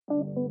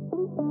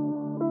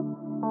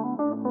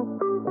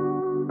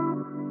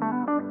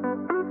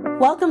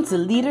Welcome to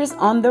Leaders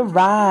on the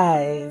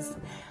Rise.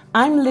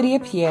 I'm Lydia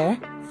Pierre,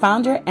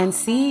 founder and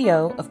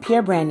CEO of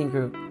Pierre Branding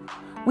Group.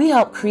 We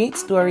help create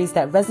stories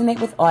that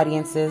resonate with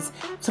audiences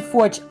to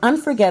forge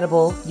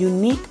unforgettable,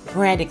 unique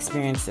brand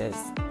experiences.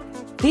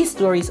 These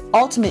stories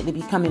ultimately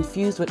become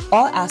infused with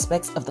all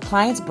aspects of the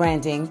client's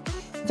branding,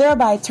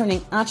 thereby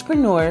turning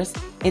entrepreneurs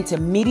into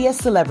media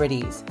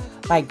celebrities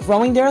by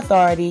growing their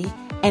authority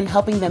and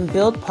helping them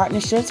build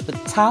partnerships with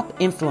top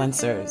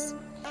influencers.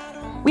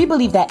 We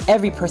believe that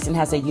every person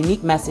has a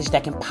unique message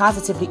that can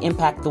positively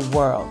impact the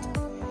world.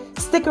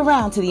 Stick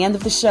around to the end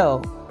of the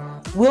show.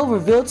 We'll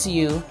reveal to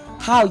you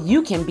how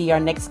you can be our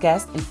next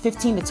guest in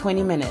 15 to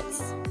 20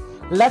 minutes.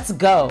 Let's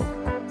go.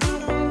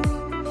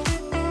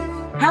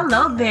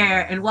 Hello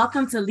there, and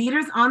welcome to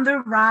Leaders on the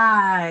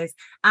Rise.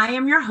 I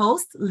am your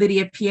host,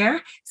 Lydia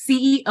Pierre,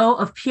 CEO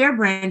of Pierre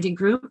Branding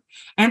Group.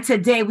 And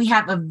today we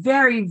have a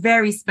very,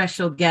 very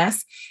special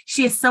guest.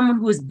 She is someone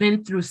who has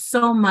been through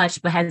so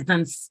much, but has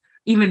done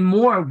even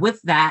more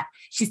with that.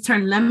 She's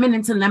turned lemon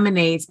into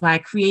lemonades by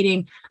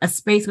creating a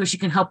space where she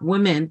can help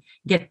women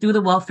get through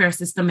the welfare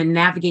system and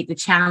navigate the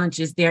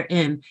challenges they're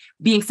in,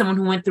 being someone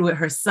who went through it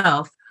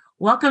herself.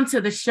 Welcome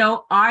to the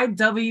show,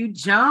 R.W.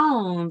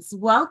 Jones.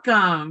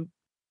 Welcome.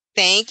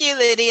 Thank you,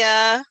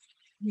 Lydia.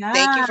 Yeah.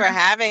 Thank you for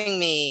having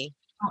me.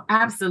 Oh,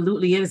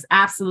 absolutely. It is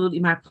absolutely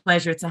my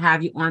pleasure to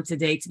have you on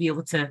today, to be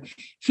able to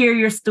hear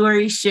your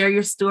story, share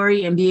your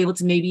story, and be able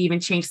to maybe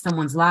even change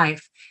someone's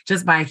life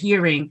just by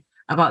hearing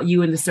about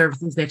you and the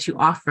services that you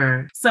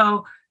offer.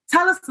 So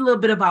tell us a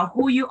little bit about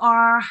who you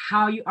are,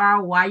 how you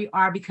are, why you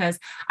are, because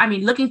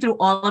looking through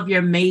all of your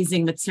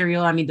amazing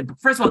material,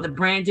 first of all, the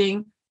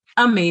branding,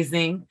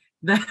 amazing.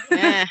 That's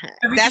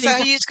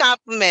a huge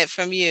compliment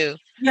from you.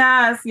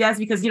 Yes,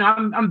 because,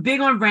 I'm big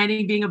on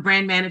branding, being a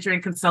brand manager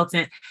and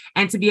consultant,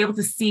 and to be able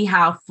to see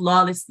how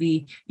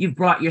flawlessly you've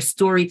brought your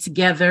story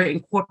together,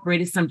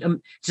 incorporated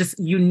some just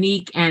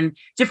unique and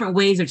different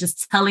ways of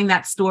just telling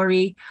that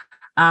story.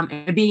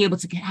 And being able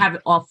to have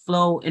it all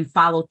flow and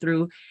follow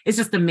through. It's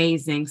just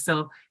amazing.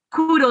 So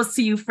kudos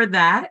to you for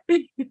that.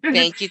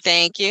 Thank you.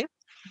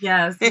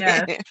 Yes.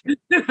 But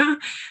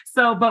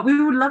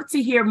we would love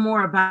to hear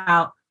more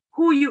about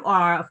who you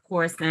are, of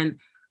course, and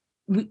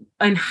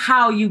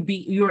how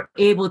you're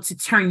able to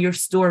turn your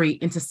story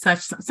into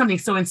something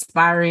so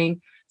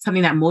inspiring,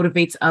 something that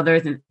motivates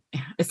others and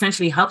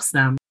essentially helps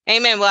them.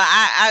 Amen. Well,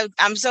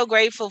 I'm so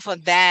grateful for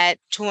that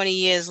 20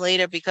 years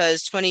later,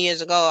 because 20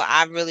 years ago,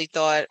 I really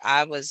thought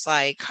I was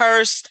like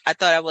cursed. I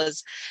thought I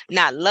was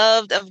not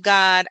loved of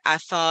God. I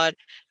thought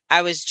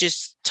I was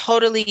just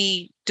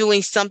totally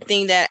doing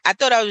something that I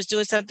thought I was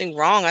doing something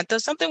wrong. I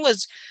thought something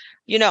was,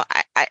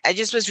 I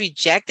just was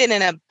rejected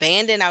and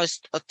abandoned. I was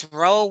a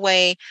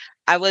throwaway.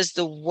 I was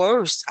the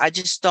worst. I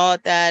just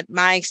thought that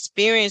my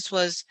experience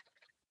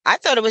I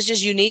thought it was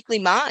just uniquely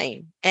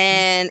mine.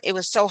 And it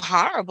was so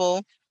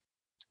horrible.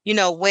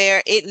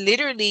 Where it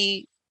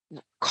literally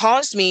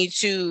caused me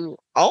to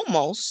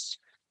almost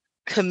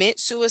commit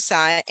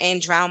suicide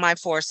and drown my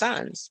 4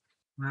 sons.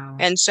 Wow.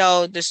 And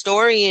so the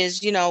story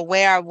is,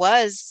 where I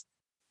was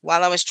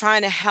while I was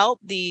trying to help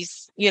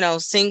these,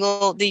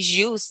 these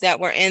youths that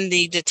were in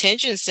the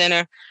detention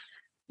center.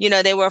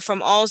 They were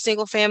from all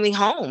single family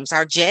homes.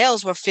 Our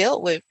jails were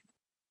filled with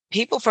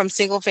people from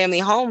single family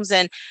homes.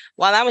 And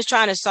while I was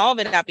trying to solve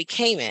it, I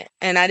became it.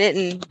 And I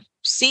didn't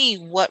see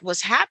what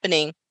was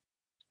happening.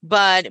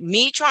 But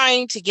me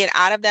trying to get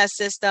out of that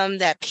system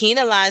that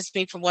penalized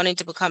me for wanting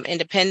to become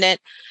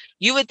independent,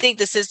 you would think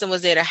the system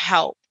was there to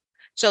help.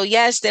 So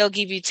yes, they'll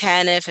give you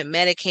TANF and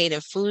Medicaid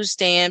and food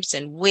stamps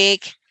and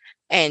WIC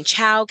and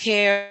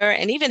childcare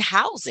and even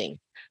housing.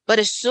 But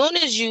as soon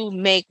as you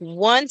make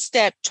one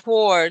step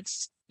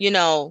towards,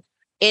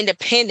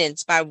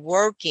 independence by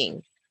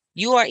working,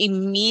 you are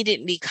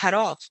immediately cut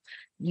off.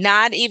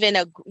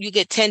 You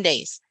get 10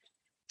 days.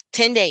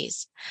 10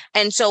 days.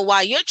 And so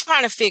while you're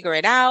trying to figure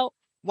it out,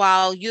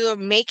 while you're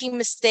making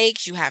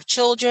mistakes, you have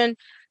children,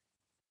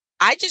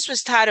 I just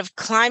was tired of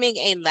climbing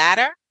a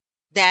ladder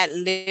that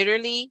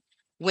literally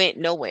went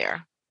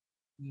nowhere.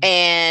 Mm-hmm.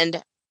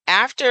 And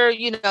after,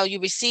 you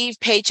receive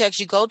paychecks,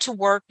 you go to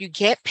work, you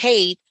get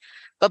paid.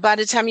 But by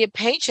the time your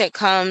paycheck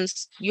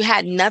comes, you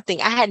had nothing.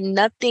 I had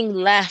nothing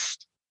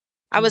left.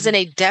 I was in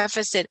a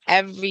deficit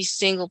every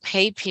single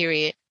pay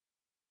period.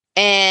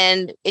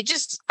 And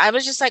I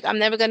was just like, I'm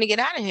never going to get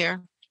out of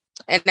here.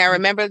 And I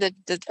remember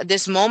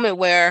this moment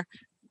where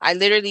I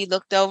literally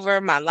looked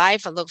over my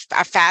life.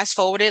 I fast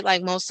forwarded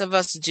like most of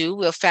us do.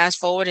 We'll fast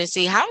forward and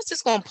see, how is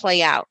this going to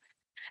play out?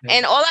 Yeah.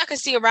 And all I could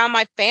see around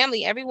my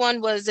family,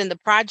 everyone was in the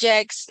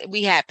projects.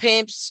 We had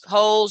pimps,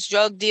 hoes,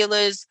 drug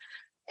dealers,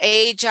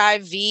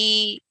 HIV,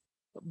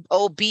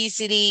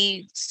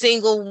 obesity,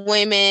 single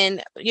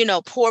women,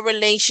 poor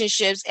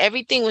relationships.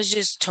 Everything was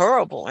just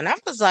terrible. And I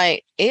was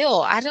like,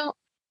 ew,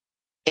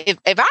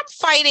 if I'm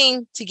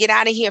fighting to get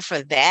out of here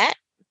for that,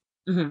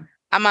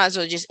 I might as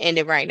well just end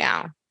it right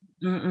now.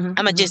 I'm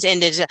gonna just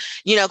end it,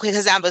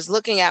 because I was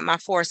looking at my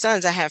 4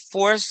 sons. I have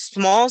 4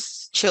 small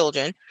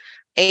children,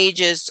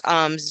 ages.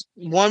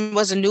 One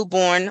was a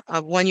newborn,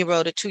 a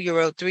 1-year-old, a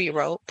 2-year-old,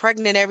 3-year-old,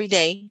 pregnant every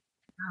day.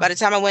 By the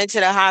time I went to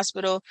the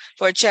hospital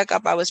for a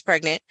checkup, I was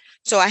pregnant.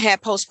 So I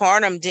had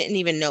postpartum, didn't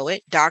even know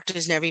it.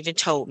 Doctors never even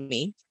told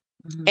me.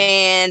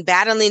 And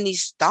battling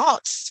these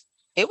thoughts,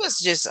 it was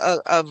just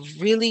a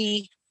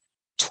really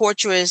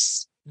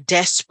torturous,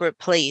 desperate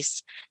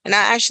place. And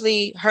I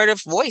actually heard a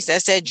voice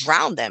that said,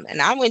 drown them.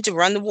 And I went to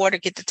run the water,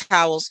 get the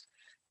towels.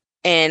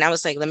 And I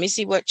was like, let me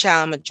see what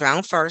child I'm going to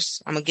drown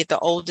first. I'm going to get the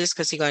oldest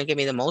because he's going to give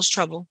me the most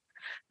trouble.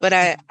 But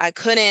I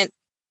couldn't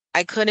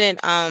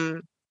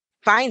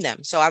find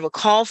them. So I would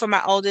call for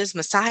my oldest,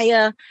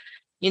 Messiah.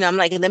 I'm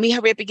like, let me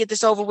hurry up and get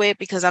this over with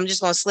because I'm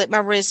just going to slip my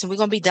wrist and we're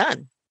going to be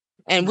done.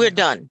 And we're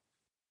done.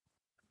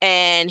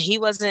 And he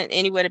wasn't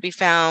anywhere to be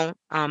found.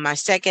 My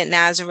second,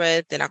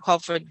 Nazareth, and I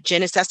called for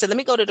Genesis. I said, let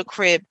me go to the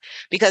crib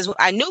because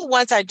I knew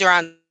once I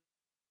drowned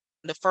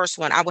the first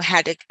one, I would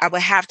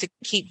have to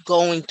keep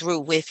going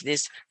through with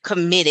this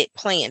committed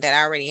plan that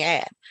I already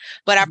had.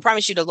 But I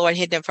promise you, the Lord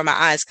hid them from my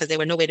eyes because they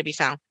were nowhere to be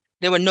found.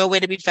 They were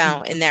nowhere to be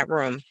found in that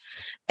room.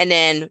 And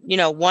then,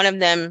 one of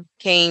them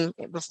came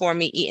before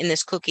me eating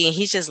this cookie and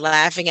he's just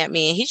laughing at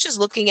me and he's just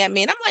looking at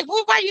me. And I'm like,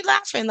 well, why are you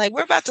laughing? Like,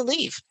 we're about to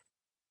leave.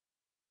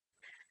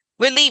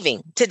 We're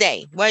leaving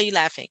today. Why are you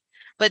laughing?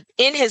 But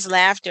in his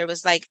laughter, it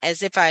was like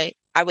as if I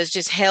was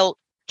just held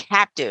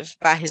captive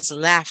by his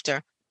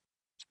laughter.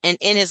 And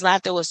in his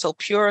laughter, it was so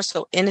pure,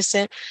 so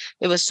innocent.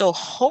 It was so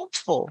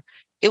hopeful.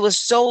 It was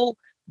so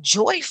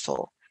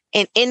joyful.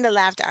 And in the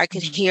laughter, I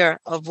could hear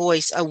a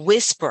voice, a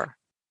whisper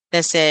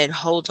that said,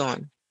 hold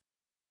on,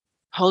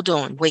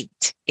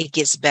 wait, it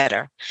gets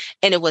better.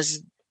 And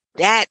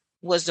that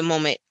was the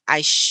moment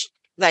I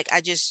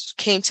just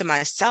came to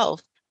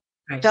myself,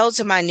 fell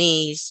to my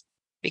knees,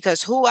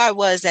 because who I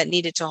was that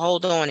needed to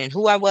hold on and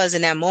who I was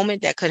in that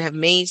moment that could have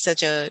made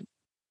such a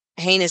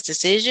heinous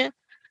decision.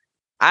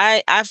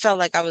 I felt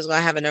like I was going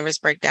to have a nervous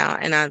breakdown.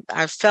 And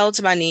I fell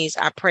to my knees.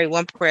 I prayed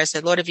one prayer. I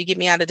said, Lord, if you get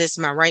me out of this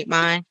in my right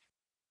mind,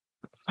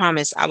 I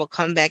promise I will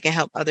come back and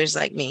help others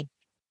like me.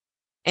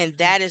 And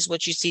that is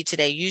what you see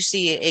today. You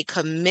see a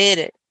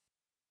committed,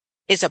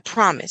 it's a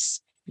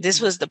promise. This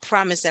was the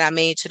promise that I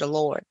made to the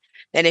Lord,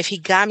 that if he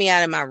got me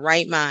out of my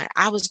right mind,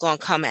 I was going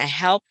to come and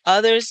help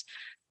others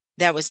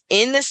that was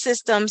in the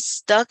system,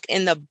 stuck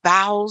in the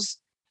bowels,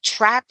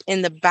 trapped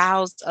in the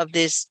bowels of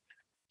this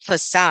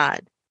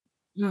facade.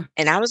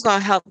 And I was going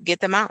to help get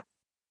them out.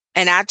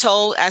 And I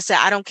said,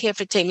 I don't care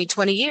if it take me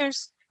 20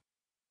 years.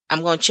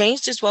 I'm going to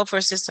change this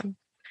welfare system.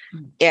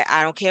 Yeah,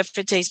 I don't care if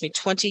it takes me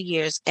 20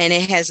 years. And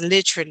it has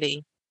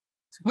literally,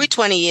 we're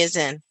 20 years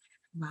in.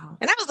 Wow.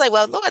 And I was like,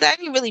 well, Lord, I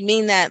didn't really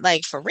mean that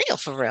like for real,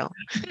 for real.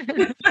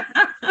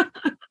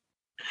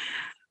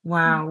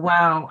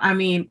 Wow. I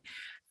mean,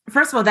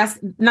 first of all, that's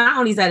not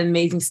only is that an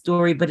amazing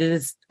story, but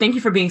thank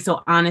you for being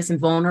so honest and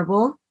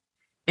vulnerable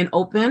and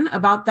open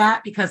about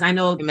that, because I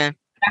know Amen.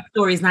 That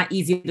story is not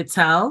easy to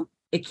tell.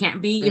 It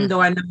can't be, even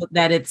though I know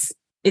that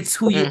it's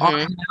who you are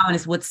now and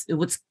it's what's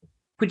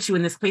put you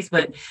in this place.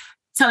 But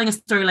telling a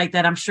story like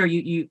that, I'm sure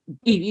you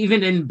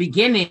even in the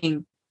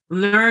beginning,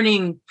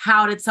 learning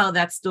how to tell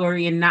that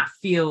story and not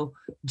feel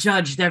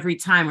judged every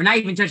time, or not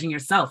even judging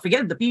yourself.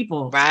 Forget the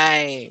people.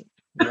 Right.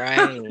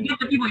 Forget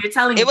the people you're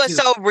telling it was to.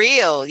 so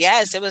real.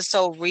 Yes, it was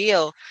so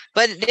real.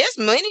 But there's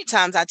many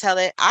times I tell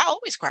it, I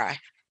always cry.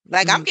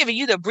 Like I'm giving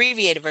you the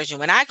abbreviated version.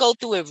 When I go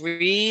through it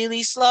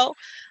really slow,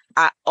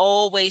 I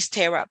always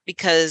tear up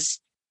because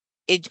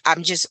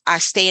I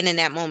stand in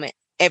that moment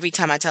every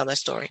time I tell that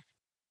story.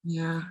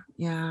 Yeah.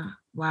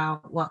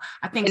 Wow. Well,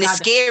 I think it's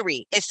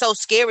scary. It's so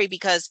scary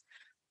because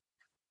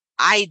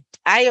I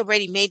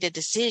already made the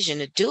decision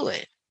to do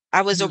it.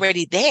 I was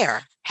already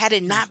there. Had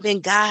it not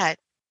been God,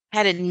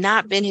 had it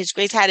not been his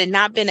grace, had it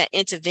not been an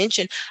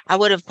intervention, I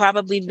would have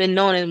probably been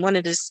known as one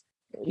of this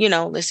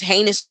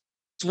heinous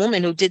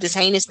woman who did this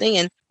heinous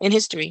thing in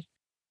history.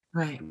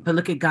 Right. But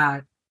look at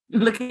God.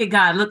 Look at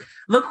God.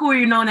 Look who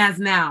you're known as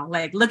now.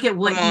 Like, look at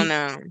what he's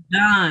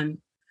done.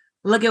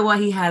 Look at what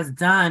he has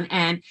done.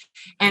 And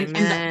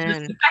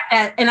the fact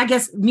that, and I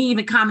guess me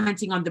even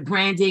commenting on the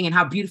branding and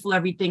how beautiful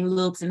everything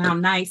looks and how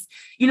nice,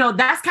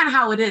 that's kind of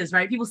how it is,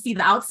 right? People see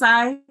the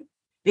outside,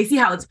 they see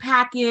how it's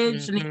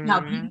packaged and they see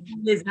how beautiful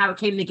it is and how it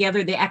came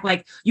together. They act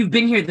like you've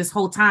been here this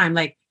whole time.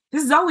 Like,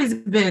 this has always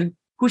been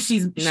who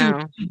she's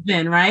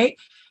been, right?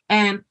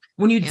 And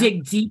when you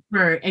dig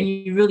deeper and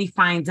you really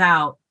find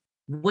out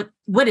what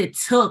it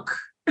took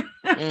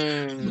for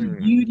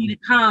beauty to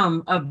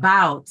come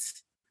about,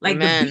 like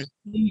the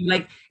beast,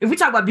 like if we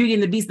talk about Beauty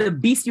and the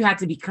beast you had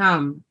to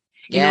become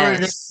in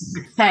order to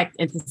protect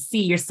and to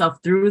see yourself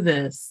through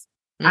this.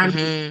 I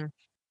mean,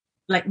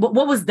 like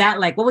what was that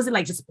like? What was it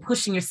like just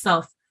pushing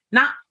yourself?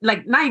 Not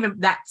even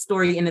that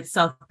story in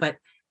itself, but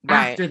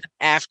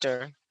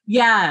after.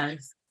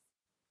 Yes.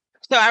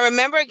 So I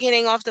remember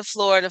getting off the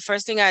floor. The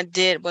first thing I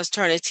did was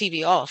turn the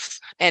TV off.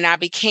 And I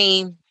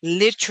became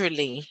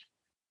literally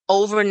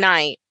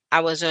overnight,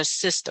 I was a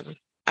system.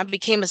 I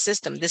became a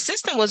system. The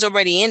system was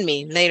already in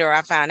me. Later,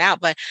 I found out,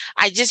 but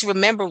I just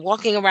remember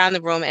walking around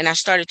the room and I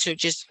started to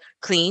just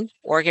clean,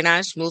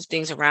 organize, move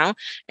things around.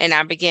 And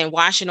I began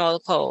washing all the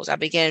clothes. I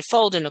began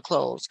folding the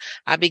clothes.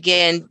 I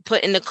began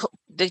putting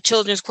the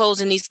children's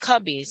clothes in these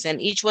cubbies. And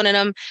each one of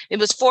them, it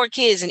was 4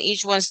 kids, and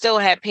each one still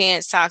had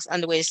pants, socks,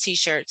 underwear,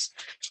 t-shirts,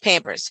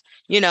 Pampers,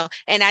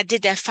 and I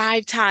did that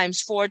 5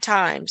 times, 4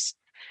 times.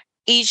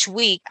 Each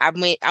week I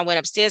went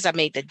upstairs, I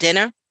made the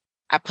dinner.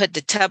 I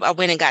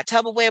went and got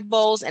Tupperware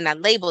bowls and I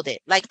labeled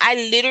it. Like I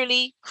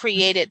literally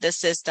created the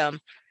system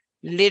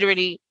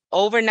literally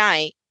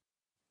overnight.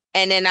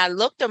 And then I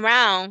looked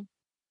around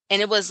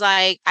and it was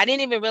like, I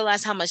didn't even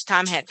realize how much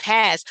time had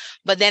passed.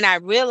 But then I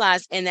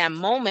realized in that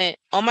moment,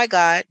 oh my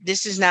God,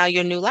 this is now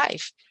your new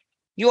life.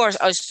 You are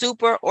a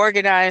super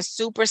organized,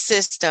 super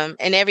system,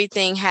 and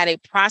everything had a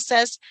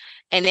process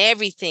and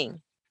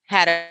everything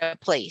had a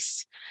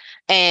place.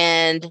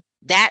 And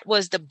that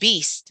was the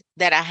beast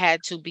that I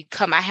had to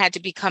become. I had to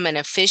become an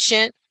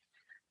efficient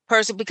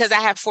person because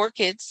I have 4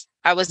 kids.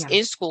 I was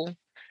in school.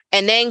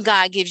 And then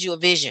God gives you a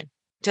vision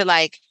to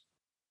like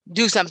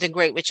do something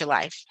great with your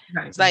life.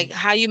 Right. It's like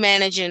how you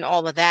managing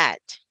all of that.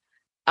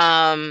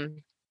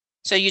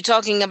 So you're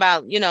talking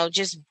about,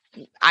 just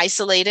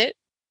isolated,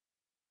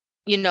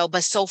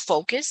 but so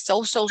focused,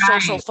 so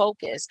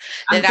focused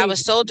that I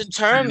was so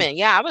determined.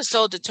 Yeah, I was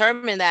so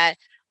determined that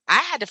I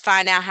had to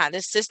find out how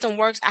this system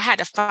works. I had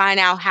to find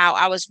out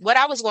what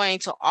I was going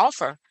to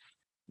offer.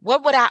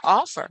 What would I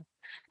offer?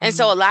 And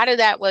so a lot of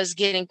that was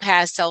getting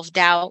past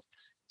self-doubt,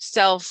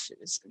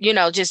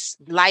 just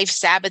life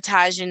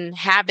sabotaging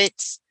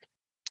habits,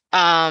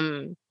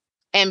 and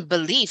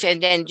belief,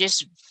 and then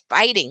just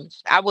fighting.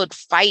 I would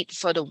fight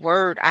for the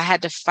word. I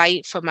had to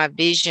fight for my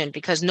vision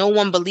because no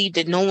one believed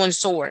it. No one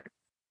saw it.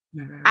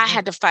 I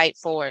had to fight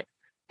for it.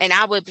 And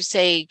I would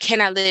say,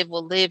 can I live?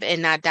 Will live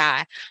and not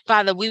die.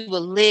 Father, we will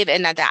live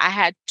and not die. I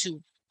had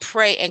to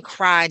pray and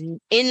cry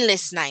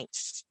endless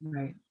nights,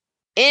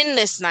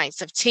 endless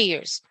nights of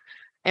tears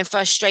and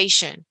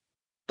frustration,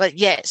 but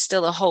yet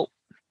still a hope,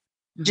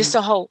 just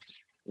a hope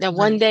that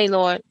one day,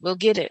 Lord, we'll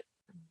get it.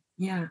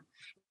 Yeah.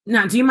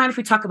 Now, do you mind if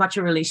we talk about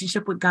your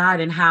relationship with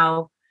God and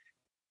how,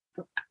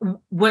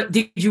 were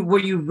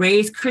you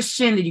raised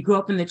Christian? Did you grow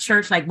up in the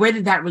church? Like, where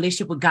did that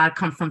relationship with God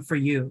come from for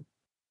you?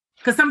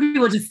 Because some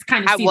people just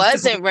kind of I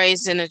wasn't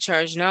raised in the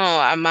church.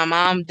 No, my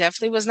mom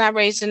definitely was not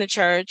raised in the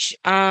church.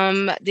 The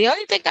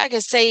only thing I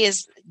can say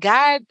is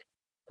God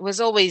was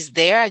always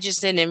there. I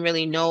just didn't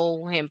really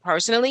know him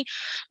personally.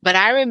 But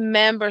I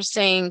remember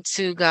saying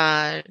to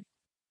God,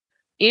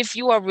 if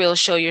you are real,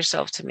 show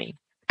yourself to me.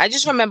 I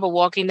just remember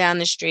walking down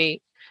the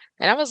street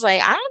and I was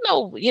like, I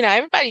don't know,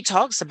 everybody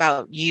talks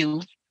about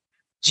you,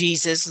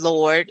 Jesus,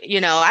 Lord,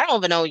 I don't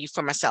even know you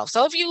for myself.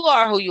 So if you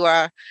are who you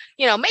are,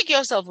 make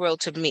yourself real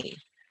to me.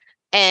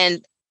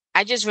 And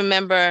I just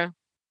remember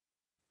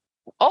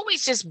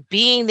always just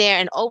being there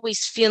and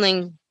always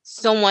feeling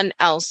something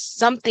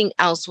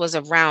else was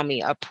around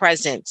me, a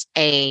presence,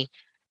 an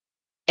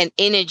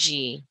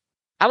energy.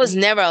 I was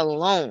never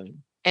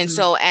alone. And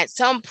so at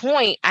some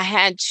point I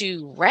had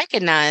to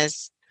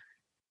recognize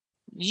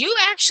you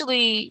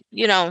actually,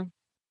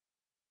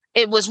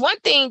 it was one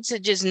thing to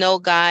just know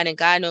God and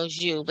God knows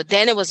you, but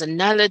then it was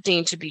another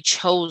thing to be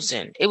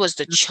chosen. It was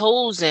the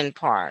chosen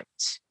part.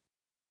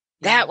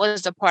 That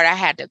was the part I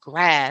had to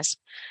grasp.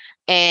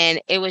 And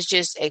it was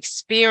just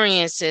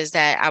experiences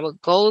that I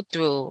would go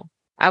through.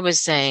 I was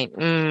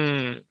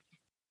saying,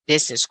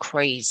 this is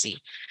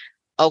crazy.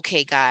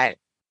 Okay, God,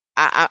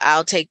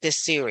 I'll take this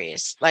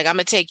serious. Like, I'm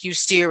going to take you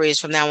serious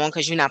from now on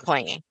because you're not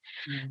playing.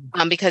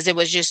 Because it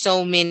was just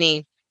so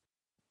many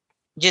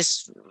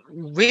just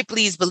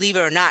Ripley's Believe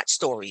It or Not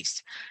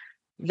stories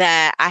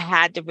that I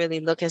had to really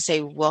look and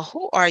say, well,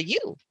 who are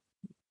you?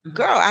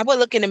 Girl, I would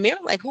look in the mirror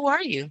like, who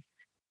are you?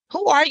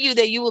 Who are you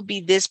that you would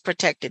be this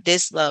protected,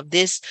 this loved,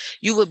 this,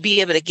 you would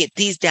be able to get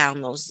these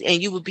downloads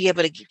and you would be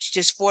able to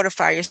just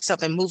fortify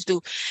yourself and move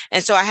through.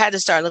 And so I had to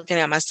start looking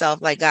at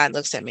myself like God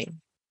looks at me.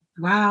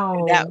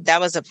 Wow. That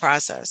was a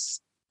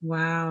process.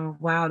 Wow.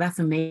 Wow. That's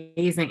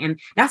amazing. And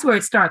that's where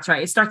it starts,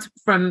 right? It starts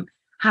from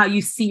how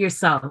you see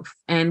yourself.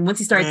 And once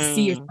you start to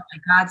see yourself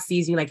like God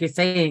sees you, like you're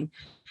saying,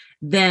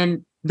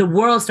 then the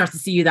world starts to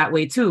see you that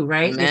way too,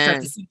 right? They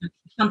start to see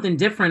something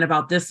different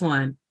about this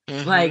one.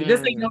 Like,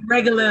 this ain't no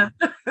regular,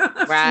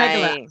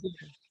 right?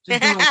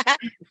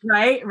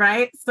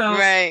 Right. So,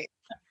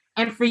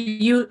 and for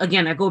you,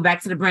 again, I go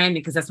back to the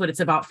branding because that's what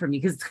it's about for me.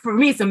 Because for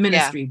me, it's a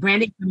ministry.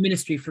 Branding is a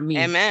ministry for me.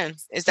 Amen.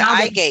 It's the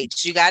eye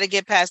gates. You got to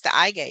get past the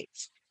eye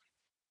gates.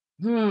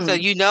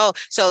 So,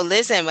 so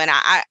listen, when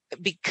I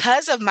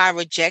because of my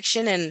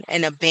rejection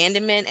and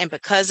abandonment, and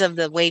because of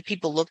the way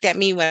people looked at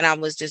me when I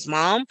was this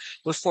mom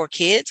with 4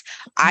 kids,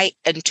 I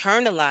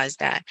internalized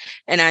that.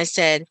 And I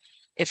said,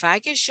 if I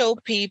can show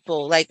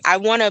people, like,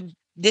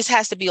 this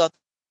has to be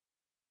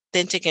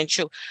authentic and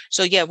true.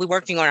 So yeah, we're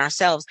working on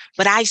ourselves,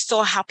 but I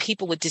saw how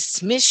people would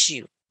dismiss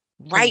you,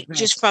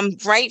 just from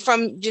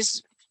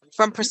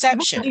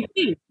perception.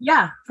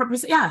 From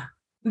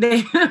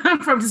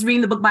just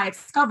reading the book by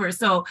its cover.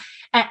 So,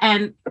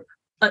 and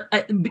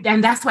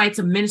and that's why it's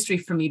a ministry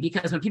for me,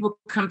 because when people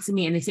come to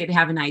me and they say they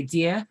have an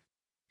idea,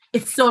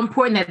 it's so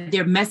important that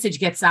their message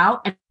gets out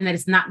and that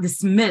it's not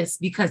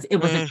dismissed because it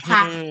was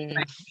attacked,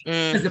 right?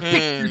 Because the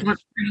pictures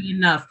weren't pretty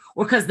enough,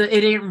 or because it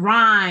didn't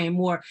rhyme,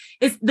 or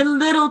it's the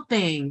little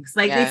things.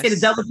 Like they say,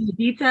 the devil's in the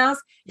details.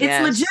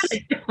 It's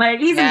legit. Like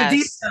he's in the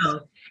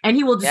details, and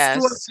he will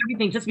destroy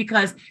everything just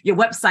because your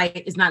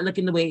website is not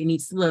looking the way it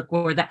needs to look,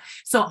 or that.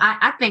 So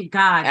I thank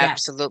God that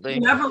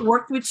whoever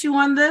worked with you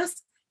on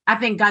this, I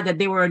thank God that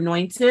they were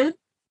anointed.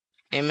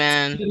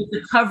 Amen.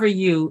 To cover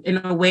you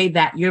in a way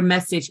that your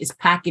message is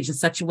packaged in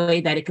such a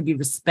way that it could be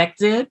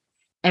respected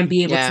and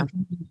be able to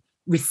be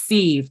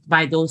received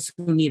by those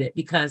who need it.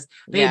 Because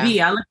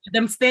baby, I looked at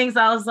them things,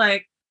 I was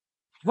like,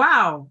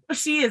 wow,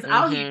 she is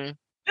out here.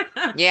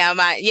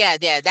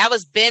 That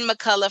was Ben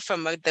McCullough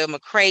from the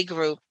McCrae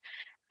Group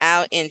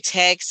out in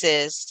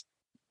Texas.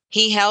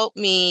 He helped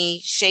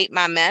me shape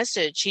my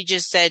message. He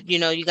just said,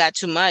 you got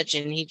too much.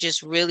 And he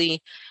just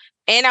really,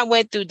 and I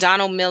went through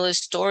Donald Miller's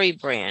story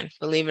brand,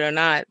 believe it or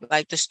not.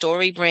 Like the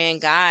story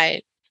brand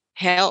guide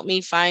helped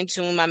me fine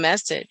tune my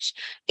message.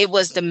 It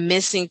was the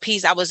missing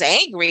piece. I was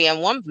angry in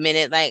one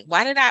minute. Like,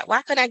 why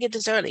couldn't I get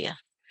this earlier?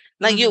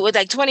 Like it was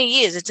like 20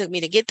 years it took me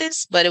to get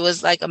this, but it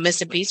was like a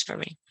missing piece for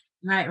me.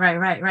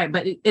 Right.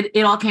 But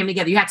it all came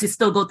together. You had to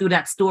still go through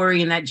that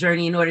story and that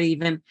journey in order to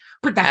even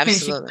put that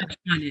finishing touch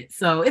on it.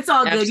 So it's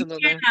all good. You're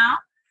here now.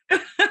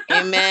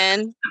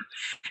 Amen.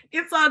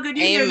 It's all good.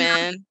 You're Amen.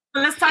 Here now. So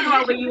let's talk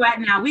about where you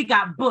at now. We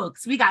got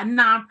books, we got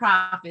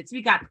nonprofits,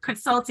 we got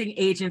consulting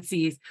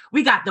agencies,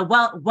 we got the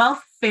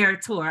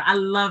WEALTHFAIR Tour. I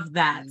love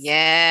that.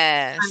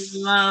 Yes. I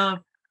love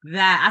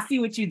that. I see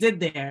what you did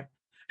there.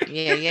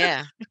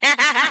 Yeah.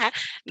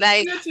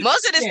 Like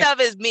most of the stuff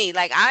is me.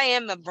 Like I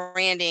am a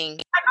branding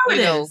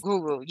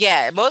guru.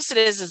 Yeah. Most of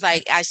this is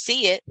like I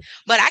see it,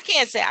 but I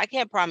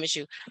can't promise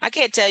you. I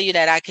can't tell you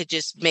that I could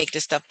just make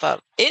this stuff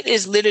up. It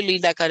is literally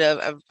like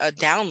a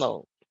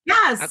download.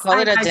 Yes, I call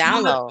it a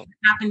download. It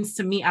happens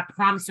to me. I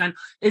promise you.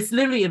 It's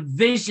literally a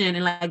vision,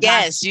 and like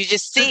yes, you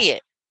just see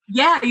it.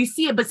 Yeah, you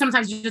see it, but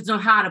sometimes you just don't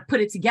know how to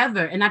put it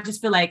together. And I just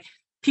feel like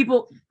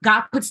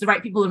God puts the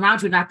right people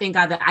around you, and I thank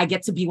God that I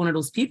get to be one of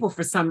those people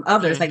for some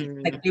others, like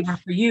they were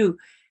for you.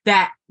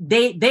 That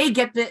they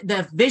get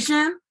the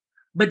vision,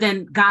 but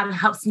then God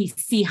helps me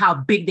see how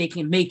big they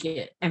can make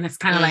it, and it's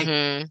kind of like,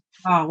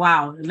 oh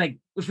wow, like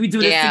if we do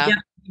this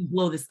together, we can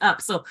blow this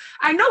up. So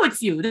I know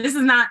it's you. This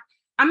is not.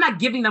 I'm not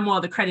giving them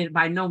all the credit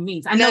by no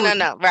means. I know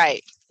no,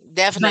 right.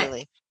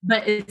 Definitely.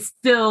 But it's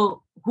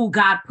still who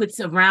God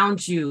puts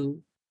around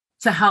you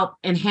to help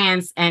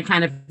enhance and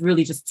kind of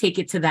really just take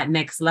it to that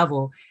next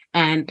level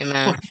and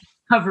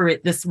cover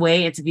it this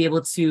way, and to be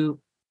able to,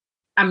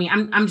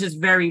 I'm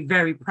just very,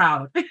 very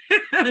proud.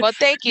 Well,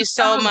 thank you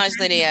so much,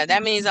 Lydia.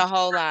 That means a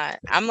whole lot.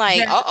 I'm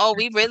like,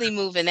 we really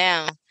moving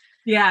now.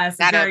 Yes.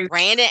 Got a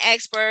branding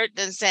expert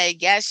that say,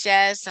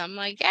 yes. I'm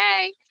like,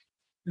 yay.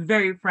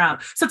 Very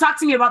proud. So talk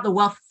to me about the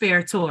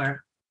WEALTHFAIR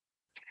Tour.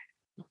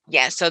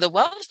 Yeah, so the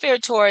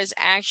WEALTHFAIR Tour is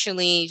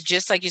actually,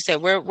 just like you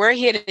said, we're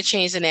here to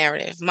change the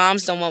narrative.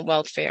 Moms don't want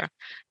welfare.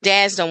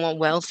 Dads don't want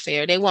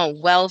welfare. They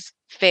want wealth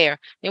fair.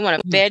 They want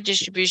a fair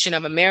distribution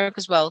of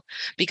America's wealth,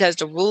 because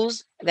the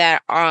rules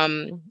that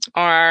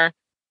are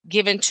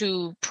given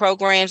to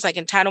programs like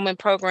entitlement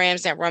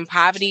programs that run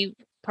poverty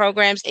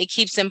programs, it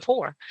keeps them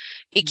poor.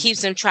 It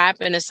keeps them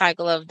trapped in a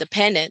cycle of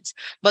dependence.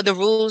 But the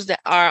rules that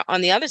are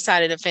on the other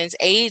side of the fence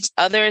aids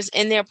others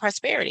in their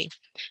prosperity.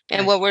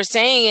 And what we're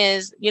saying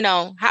is,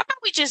 how about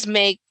we just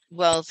make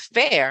wealth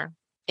fair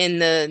in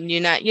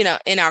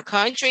in our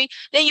country?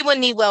 Then you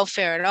wouldn't need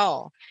welfare at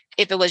all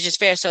if it was just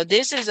fair. So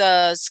this is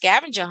a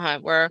scavenger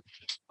hunt. We're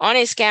on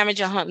a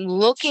scavenger hunt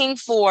looking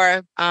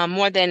for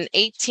more than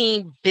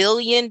 $18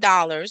 billion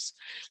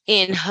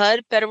in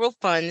HUD federal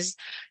funds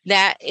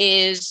that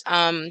is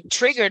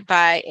triggered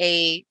by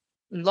a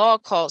law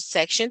called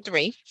Section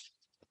 3.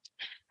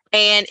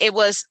 And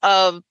it's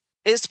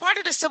part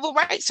of the civil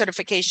rights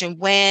certification.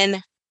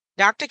 When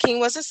Dr. King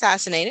was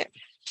assassinated,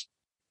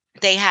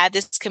 they had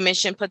this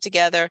commission put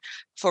together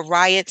for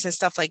riots and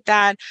stuff like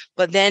that.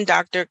 But then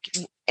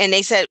and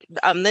they said,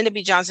 Lyndon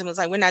B. Johnson was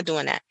like, we're not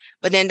doing that.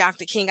 But then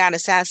Dr. King got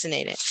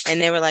assassinated,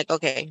 and they were like,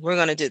 okay, we're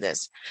going to do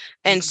this.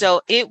 And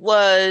so it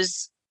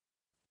was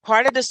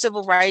part of the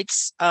civil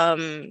rights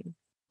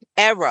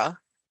era,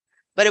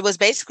 but it was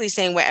basically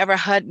saying wherever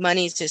HUD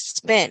monies is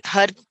spent,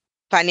 HUD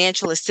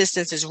financial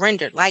assistance is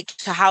rendered, like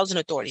to housing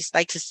authorities,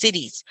 like to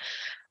cities,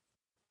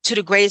 to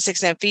the greatest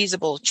extent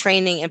feasible.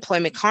 Training,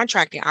 employment,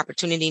 contracting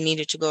opportunity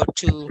needed to go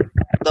to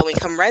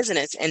low-income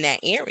residents in that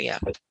area.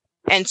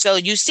 And so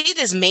you see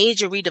this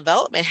major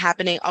redevelopment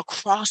happening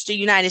across the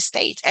United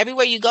States.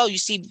 Everywhere you go, you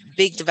see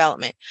big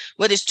development.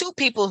 Well, there's two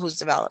people who's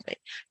developing,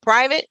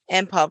 private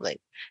and public.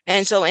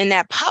 And so in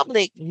that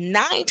public,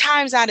 9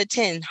 times out of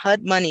 10,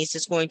 HUD monies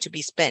is going to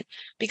be spent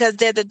because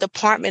they're the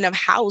Department of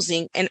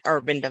Housing and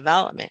Urban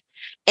Development.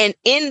 And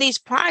in these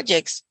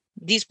projects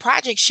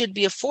should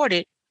be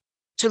afforded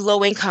to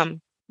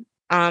low-income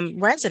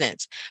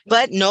residents,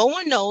 but no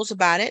one knows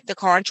about it. The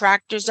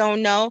contractors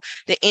don't know.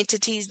 The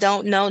entities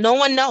don't know. No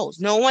one knows.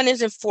 No one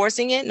is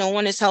enforcing it. No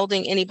one is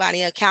holding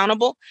anybody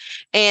accountable.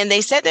 And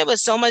they said there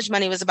was so much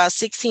money, it was about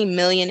 16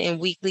 million in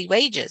weekly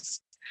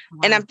wages. Wow.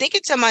 And I'm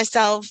thinking to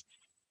myself,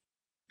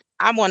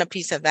 I want a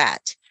piece of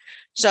that.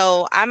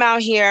 So I'm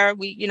out here.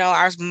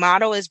 Our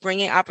motto is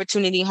bringing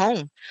opportunity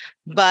home,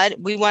 but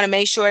we want to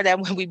make sure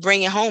that when we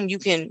bring it home,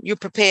 you're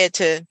prepared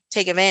to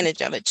take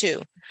advantage of it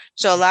too.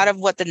 So a lot of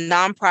what the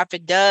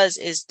nonprofit does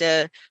is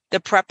the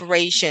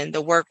preparation,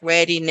 the work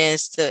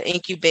readiness, the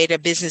incubator,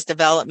 business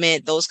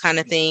development, those kind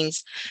of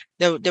things,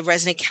 the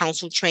resident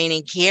council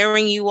training,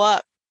 gearing you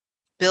up,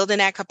 building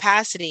that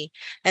capacity.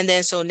 And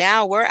then so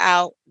now we're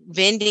out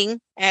vending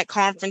at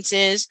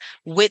conferences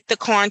with the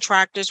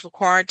contractors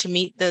required to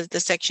meet the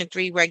Section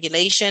 3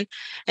 regulation.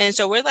 And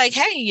so we're like,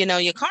 hey,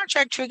 your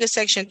contract triggers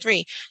Section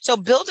 3. So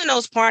building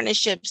those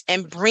partnerships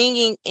and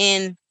bringing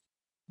in,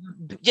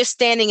 just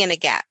standing in a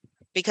gap,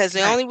 because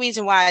the only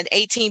reason why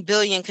 18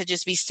 billion could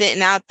just be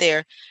sitting out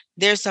there,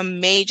 there's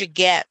some major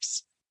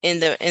gaps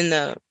in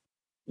the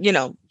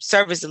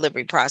service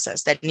delivery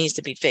process that needs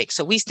to be fixed.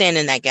 So we stand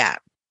in that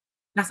gap.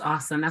 That's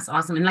awesome. That's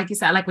awesome. And like you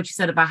said, I like what you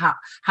said about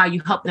how you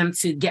help them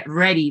to get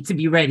ready, to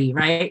be ready,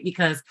 right?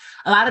 Because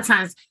a lot of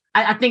times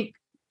I think,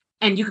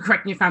 and you can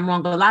correct me if I'm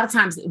wrong, but a lot of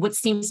times what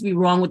seems to be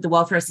wrong with the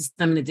welfare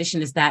system in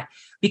addition is that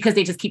because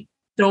they just keep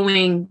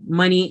throwing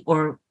money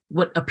or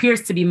what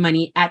appears to be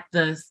money at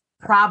the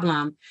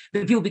problem,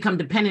 that people become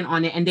dependent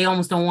on it and they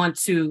almost don't want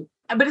to,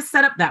 but it's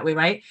set up that way,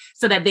 right?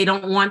 So that they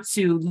don't want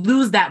to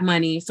lose that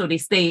money. So they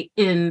stay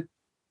in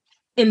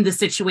the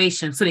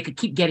situation so they could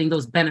keep getting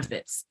those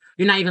benefits.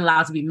 You're not even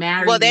allowed to be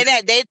married. Well,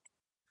 yeah.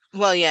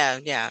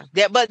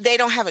 But they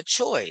don't have a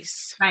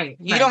choice. Right.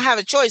 You don't have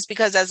a choice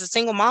because as a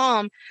single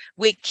mom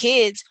with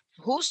kids,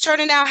 who's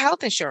turning down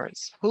health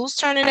insurance? Who's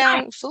turning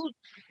down food?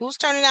 Who's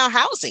turning down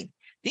housing?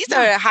 These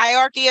are a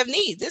hierarchy of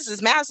needs. This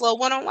is Maslow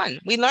 101.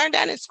 We learned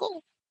that in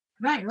school.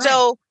 Right.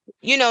 So,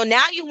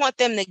 now you want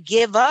them to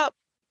give up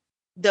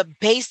the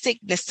basic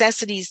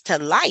necessities to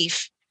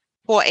life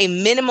for a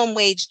minimum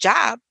wage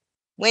job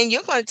when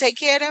you're going to take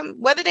care of them,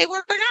 whether they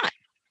work or not.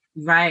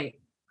 Right.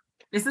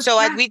 We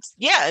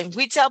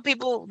tell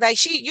people like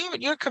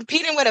you're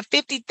competing with a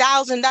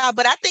 $50,000,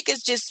 but I think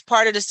it's just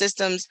part of the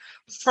system's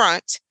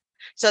front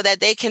so that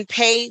they can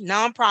pay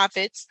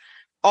nonprofits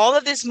all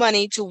of this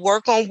money to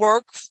work on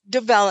work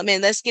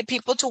development. Let's get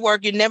people to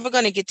work. You're never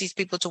going to get these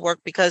people to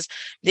work because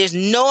there's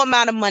no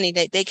amount of money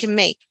that they can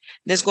make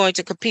that's going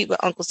to compete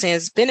with Uncle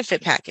Sam's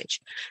benefit package.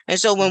 And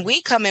so when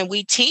we come in,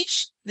 we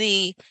teach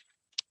the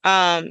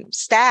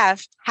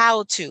staff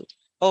how to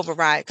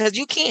override,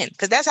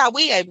 because that's how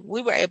we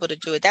were able to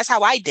do it. That's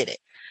how I did it.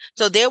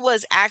 So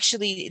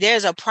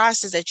there's a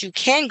process that you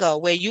can go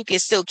where you can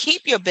still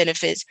keep your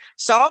benefits,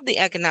 solve the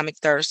economic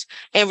thirst,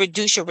 and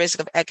reduce your risk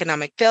of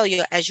economic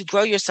failure as you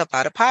grow yourself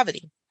out of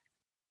poverty.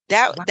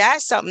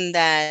 That's something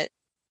that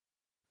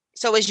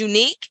is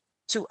unique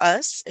to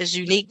us, is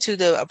unique to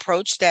the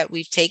approach that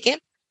we've taken,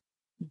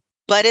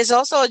 but it's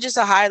also just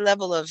a high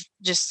level of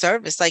just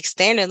service, like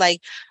standard,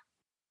 like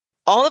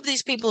all of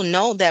these people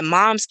know that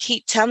moms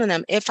keep telling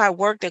them, if I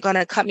work, they're going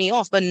to cut me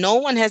off. But no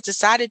one has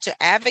decided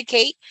to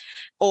advocate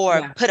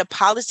or put a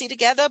policy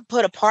together,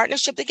 put a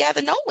partnership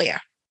together,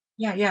 nowhere.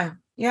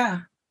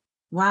 Yeah.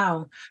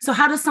 Wow. So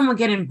how does someone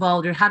get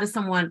involved, or first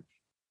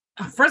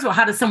of all,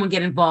 how does someone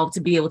get involved to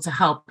be able to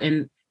help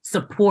and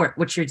support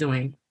what you're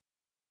doing?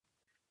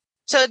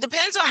 So it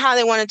depends on how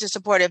they wanted to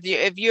support.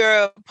 If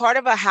you're part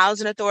of a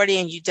housing authority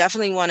and you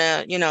definitely want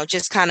to,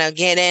 just kind of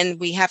get in,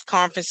 we have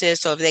conferences.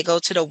 So if they go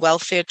to the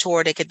WEALTHFAIR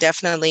Tour, they could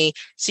definitely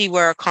see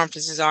where our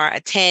conferences are,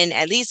 attend,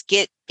 at least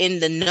get in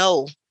the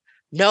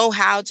know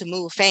how to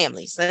move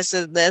families. Let's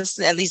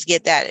at least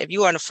get that. If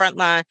you are on the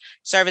frontline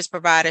service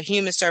provider,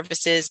 human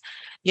services,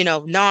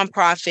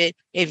 nonprofit,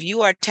 if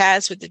you are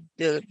tasked with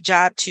the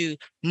job to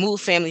move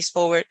families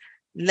forward,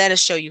 let us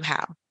show you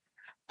how.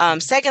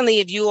 Secondly,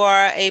 if you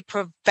are a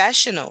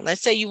professional,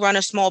 let's say you run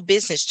a small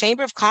business,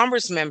 Chamber of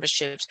Commerce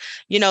memberships,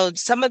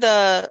 some of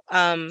the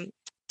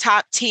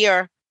top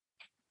tier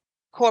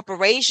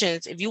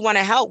corporations, if you want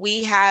to help,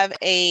 we have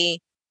a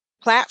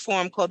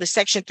platform called the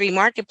Section 3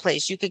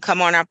 Marketplace. You can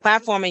come on our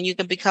platform and you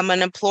can become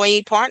an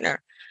employee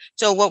partner.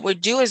 So what we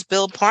do is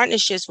build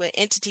partnerships with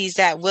entities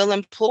that will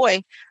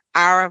employ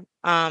our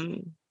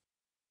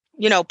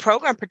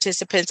program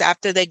participants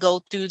after they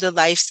go through the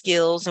life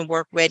skills and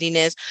work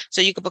readiness.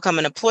 So you can become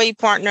an employee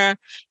partner.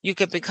 You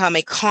can become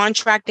a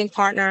contracting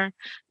partner.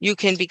 You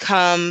can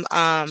become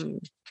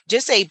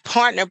just a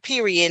partner,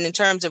 period, in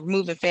terms of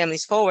moving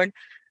families forward.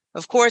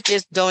 Of course,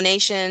 there's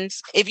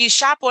donations. If you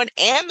shop on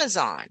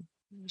Amazon,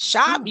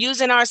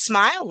 using our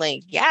Smile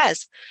link.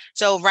 Yes.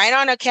 So right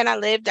on the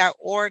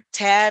cannotlive.org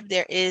tab,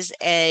 there is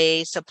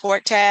a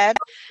support tab.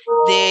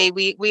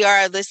 We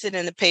are listed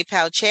in the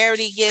PayPal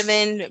charity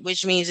given,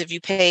 which means if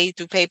you pay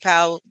through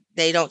PayPal,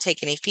 they don't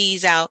take any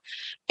fees out.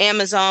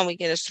 Amazon, we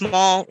get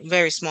a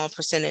very small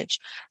percentage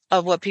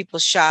of what people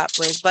shop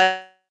with,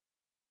 but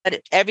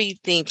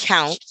everything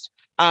counts.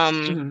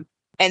 And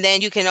And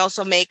then you can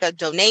also make a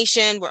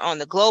donation. We're on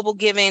the global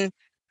giving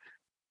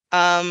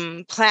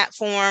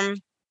platform.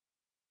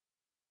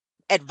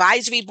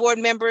 Advisory board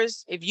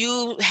members, if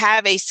you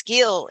have a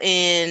skill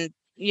in,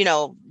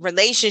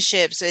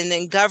 relationships and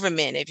in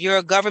government, if you're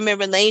a government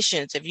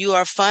relations, if you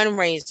are a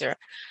fundraiser,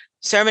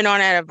 serving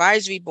on an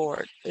advisory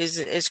board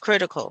is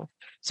critical.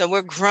 So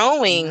we're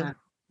growing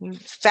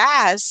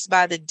fast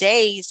by the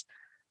days,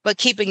 but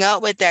keeping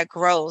up with that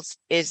growth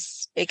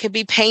it could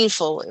be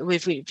painful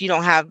if you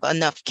don't have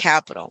enough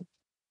capital.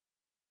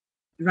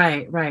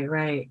 Right.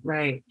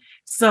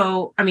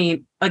 So, I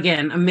mean,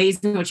 again,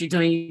 amazing what you're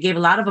doing. You gave a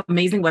lot of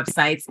amazing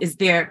websites.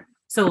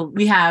 So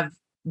we have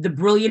the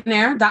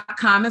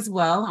brilliantaire.com as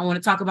well. I want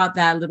to talk about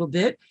that a little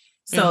bit.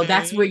 So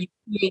that's where you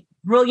create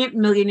brilliant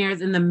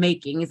millionaires in the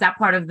making. Is that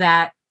part of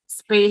that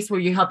space where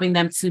you're helping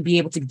them to be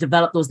able to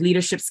develop those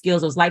leadership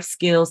skills, those life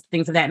skills,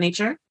 things of that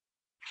nature?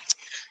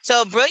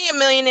 So brilliant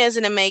millionaires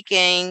in the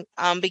making,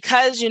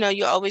 because,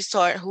 you always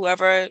taught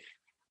whoever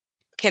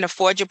can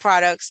afford your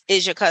products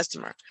is your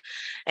customer.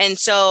 And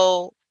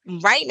so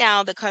right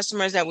now, the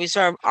customers that we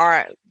serve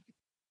are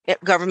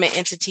government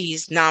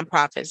entities,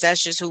 nonprofits.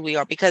 That's just who we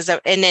are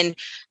and then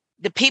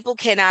the people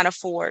cannot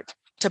afford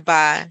to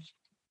buy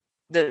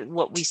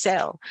what we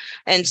sell.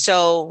 And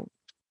so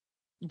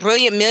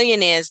brilliant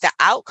millionaires, the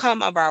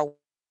outcome of our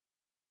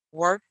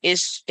work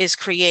is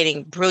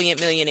creating brilliant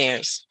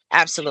millionaires.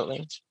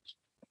 Absolutely.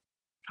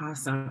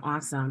 Awesome.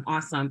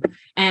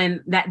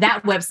 And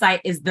that website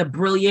is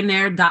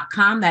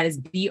thebrilliantaire.com. That is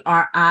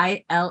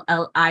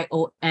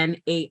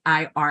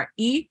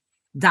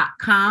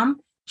BRILLIONAIRE.com.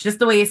 Just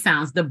the way it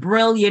sounds,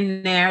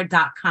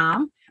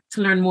 thebrilliantaire.com,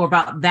 to learn more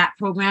about that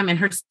program. And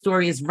her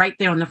story is right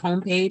there on the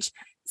homepage,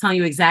 telling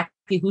you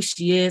exactly who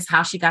she is,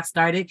 how she got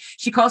started.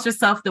 She calls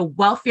herself the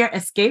wealthier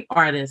escape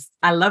artist.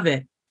 I love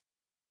it.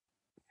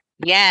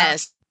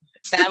 Yes,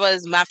 that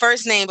was my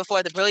first name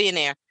before the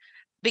billionaire,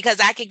 because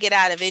I could get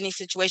out of any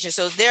situation.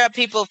 So there are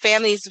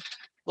families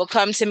will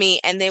come to me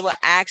and they will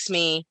ask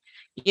me,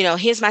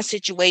 here's my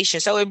situation.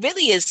 So it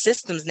really is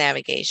systems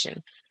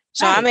navigation.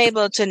 So I'm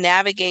able to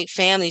navigate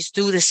families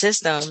through the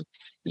system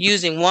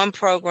using one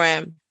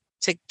program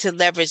to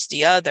leverage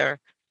the other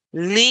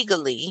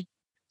legally,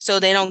 so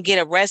they don't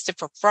get arrested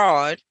for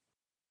fraud,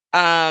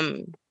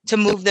 to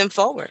move them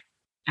forward.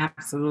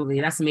 Absolutely.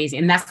 That's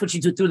amazing. And that's what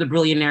you do through the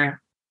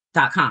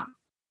brilliantaire.com.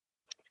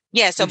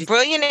 Yeah. So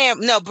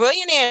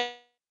Brilliantaire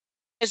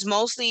is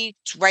mostly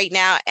right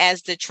now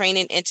as the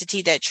training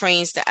entity that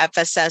trains the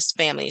FSS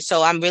family.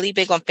 So I'm really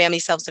big on family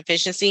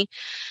self-sufficiency.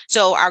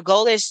 So our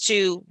goal is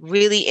to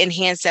really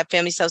enhance that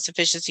family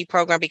self-sufficiency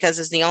program, because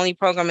it's the only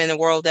program in the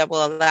world that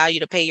will allow you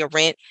to pay your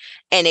rent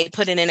and they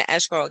put it in an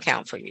escrow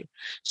account for you.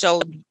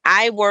 So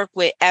I work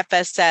with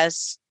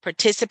FSS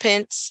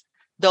participants,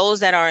 those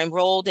that are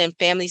enrolled in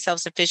family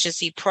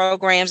self-sufficiency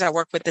programs. I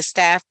work with the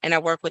staff and I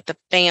work with the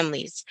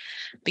families,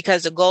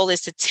 because the goal is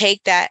to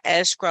take that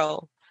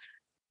escrow,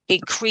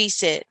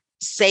 increase it,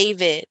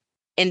 save it,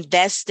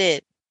 invest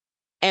it,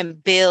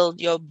 and build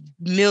your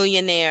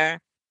millionaire,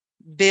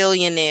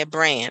 billionaire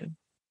brand.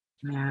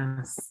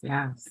 Yes.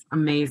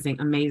 Amazing.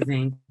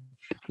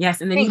 Yes.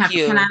 And then you have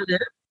Can I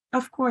Live?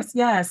 Of course,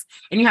 yes.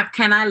 And you have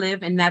Can I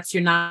Live? And that's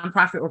your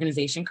nonprofit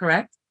organization,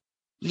 correct?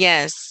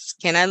 Yes.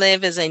 Can I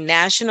Live is a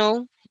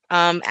national,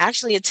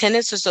 actually a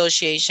tenants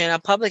association, a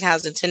public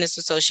housing tenants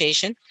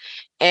association.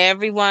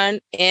 Everyone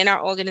in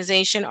our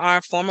organization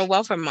are former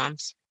welfare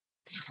moms.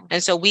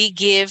 And so we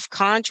give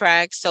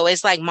contracts. So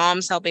it's like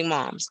moms helping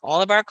moms.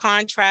 All of our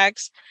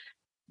contracts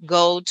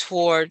go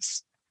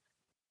towards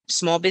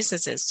small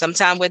businesses,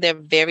 sometimes with their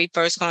very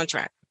first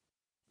contract.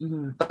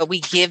 But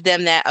we give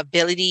them that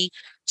ability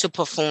to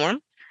perform.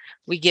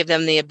 We give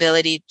them the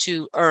ability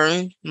to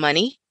earn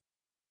money,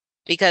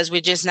 because we're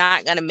just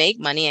not going to make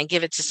money and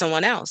give it to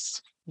someone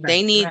else. Right,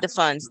 they need the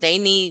funds. They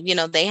need,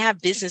 they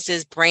have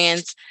businesses,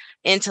 brands,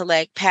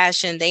 intellect,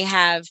 passion. They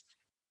have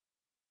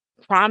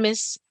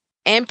promise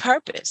and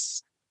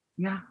purpose.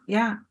 Yeah.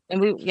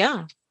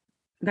 And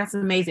that's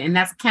amazing. And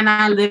that's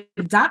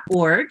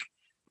canilive.org.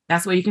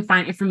 That's where you can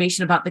find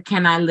information about the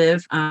Can I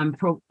Live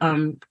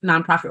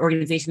nonprofit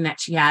organization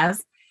that she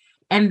has.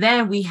 And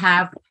then we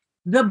have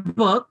the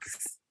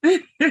books.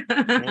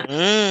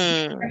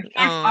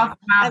 Off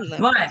my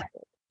butt.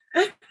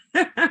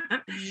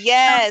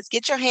 Yes,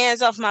 get your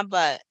hands off my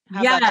butt.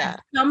 How about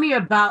that? Tell me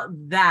about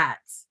that.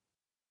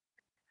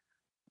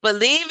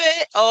 Believe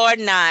it or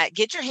not,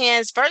 get your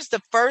hands first.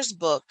 The first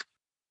book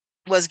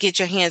was Get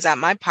Your Hands Out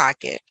My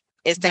Pocket.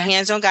 It's the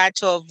hands-on guide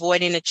to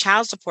avoiding the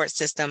child support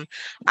system.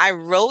 I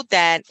wrote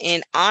that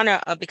in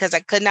honor of, because I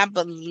could not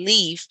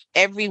believe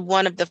every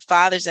one of the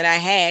fathers that I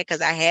had,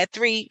 because I had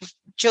 3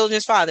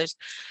 children's fathers,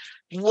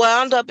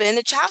 wound up in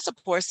the child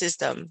support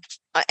system,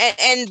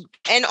 and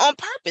on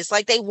purpose,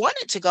 like they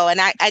wanted to go.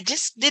 And I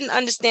just didn't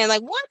understand,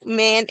 like, what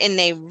man in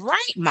their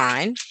right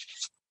mind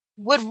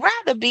would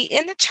rather be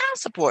in the child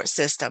support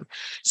system.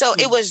 So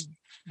it was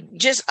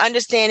just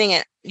understanding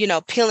and,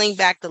 peeling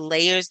back the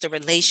layers, the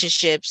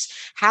relationships,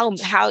 how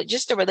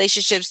just the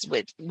relationships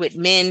with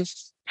men,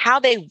 how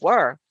they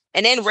were,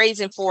 and then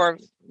raising 4,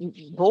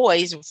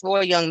 boys,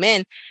 4 young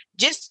men,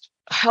 just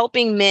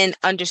helping men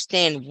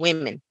understand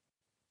women.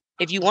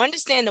 If you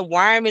understand the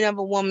wiring of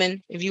a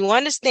woman, if you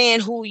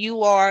understand who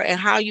you are and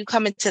how you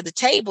come into the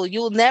table,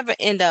 you'll never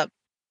end up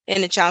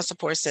in the child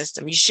support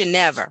system. You should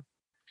never.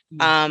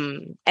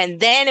 And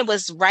then it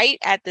was right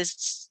at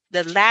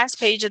the last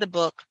page of the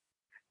book.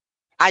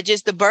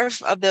 The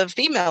birth of the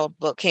female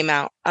book came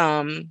out.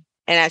 And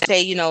I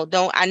say,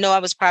 I know I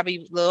was probably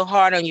a little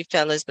hard on you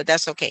fellas, but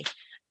that's okay.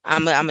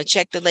 I'm gonna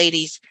check the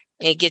ladies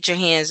and get your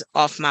hands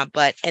off my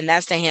butt. And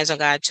that's the hands on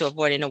God to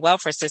avoiding the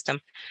welfare system.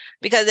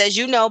 Because as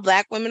you know,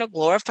 Black women are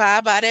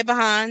glorified by their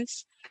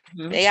behinds.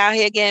 They out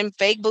here getting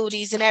fake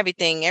booties and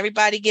everything.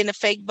 Everybody getting a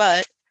fake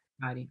butt.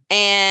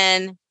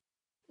 And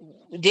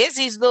there's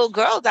these little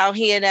girls out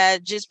here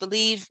that just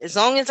believe as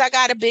long as I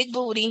got a big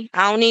booty,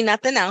 I don't need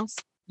nothing else.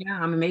 Yeah,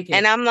 I'm gonna make it.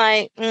 And I'm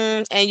like,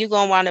 and you're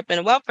gonna wind up in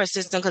a welfare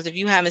system because if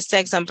you having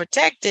sex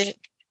unprotected,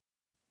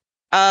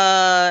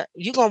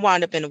 you're gonna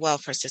wind up in the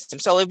welfare system.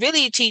 So it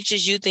really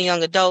teaches youth and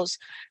young adults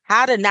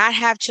how to not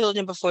have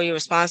children before you're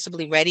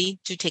responsibly ready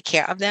to take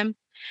care of them.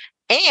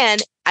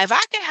 And if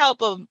I can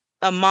help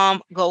a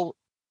mom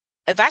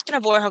if I can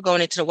avoid her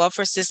going into the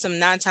welfare system,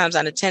 9 times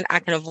out of 10, I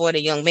can avoid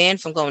a young man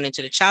from going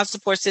into the child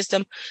support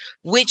system,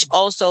 which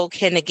also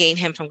can negate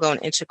him from going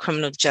into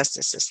criminal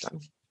justice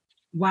system.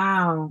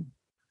 Wow.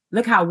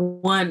 Look how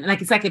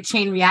it's like a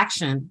chain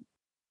reaction,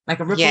 like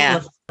a ripple.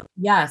 Yeah.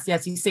 Yes.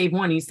 You save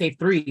 1, you save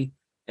 3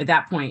 at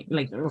that point,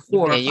 like 4 there or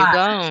 5. You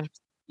go.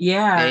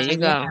 Yeah. There you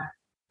go.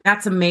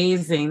 That's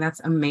amazing.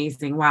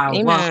 Wow.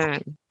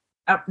 Amen.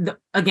 Well,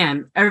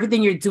 again,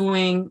 everything you're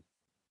doing,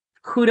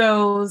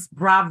 kudos,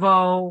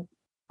 bravo,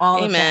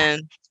 all Amen.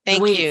 of that.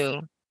 Thank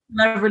you.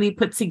 Cleverly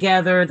put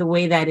together, the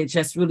way that it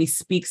just really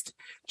speaks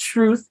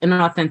truth and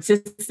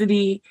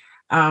authenticity.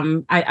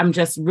 I'm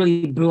just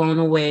really blown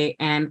away,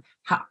 and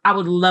I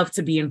would love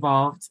to be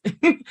involved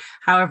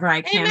however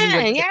I can.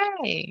 Amen.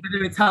 Yay.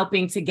 Whether it's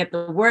helping to get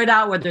the word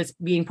out, whether it's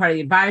being part of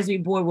the advisory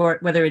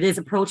board, whether it is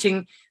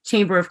approaching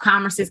Chamber of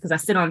Commerce's, because I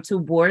sit on 2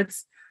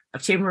 boards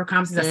of Chamber of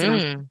Commerce's. I sit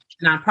on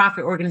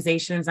nonprofit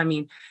organizations. I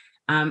mean,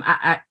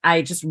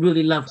 I just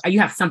really love, you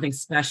have something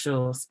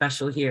special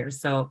here.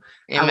 So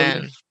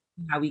Amen.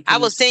 I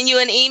will send you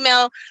an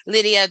email,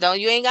 Lydia.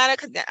 You ain't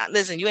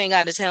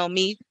gotta tell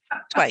me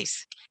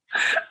twice.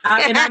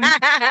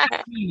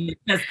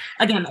 Because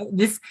again,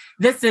 this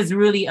is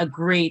really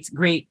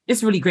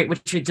it's really great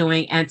what you're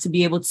doing, and to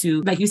be able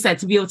to, like you said,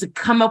 to be able to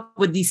come up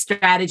with these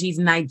strategies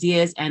and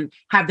ideas and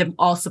have them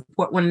all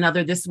support one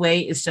another this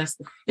way it's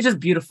just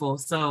beautiful.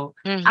 So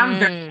I'm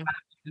very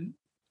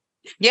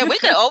Yeah, we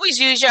could always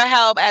use your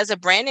help as a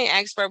branding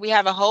expert. We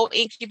have a whole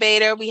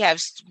incubator. We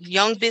have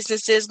young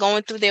businesses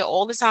going through there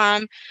all the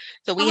time.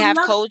 So we have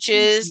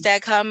coaches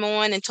that come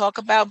on and talk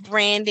about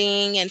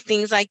branding and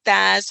things like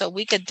that. So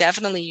we could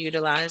definitely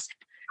utilize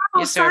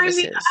your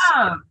services. Sign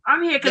me up.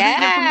 I'm here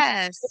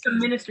because it's a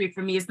ministry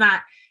for me. It's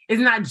not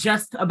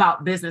just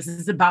about business.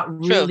 It's about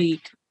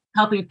really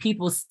helping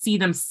people see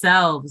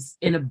themselves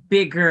in a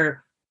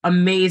bigger,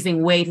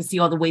 amazing way, to see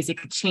all the ways it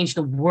could change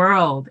the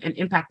world and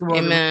impact the world.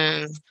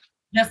 Amen.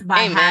 Just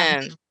by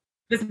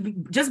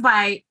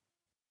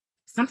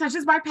sometimes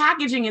just by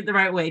packaging it the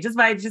right way, just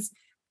by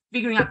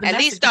figuring out the at message.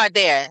 least start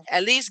there,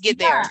 at least get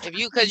there.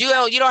 Because you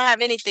don't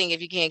have anything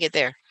if you can't get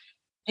there.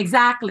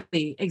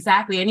 Exactly.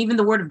 And even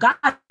the word of God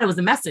was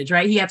a message,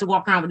 right? He had to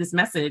walk around with this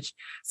message.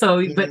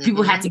 So, but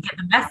people had to get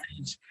the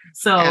message.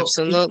 So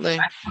absolutely,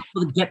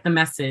 people get the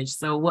message.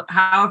 So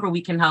however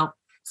we can help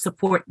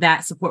support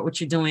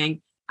what you're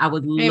doing, I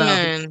would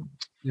love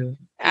it.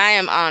 I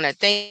am honored.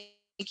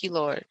 Thank you,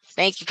 Lord.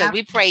 Thank you. Because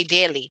we pray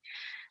daily.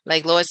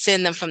 Like, Lord,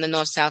 send them from the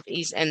north, south,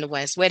 east, and the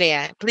west. Where they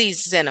at?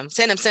 Please send them.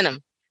 So and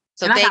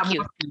thank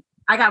you.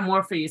 I got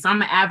more for you. So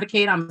I'm an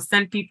advocate. I'm gonna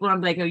send people.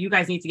 I'm like, oh, you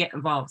guys need to get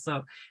involved.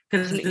 So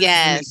because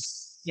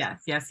yes.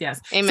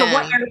 Amen. So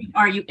what area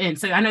are you in?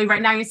 So I know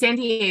right now you're in San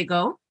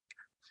Diego.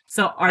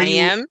 So are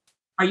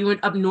you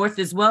up north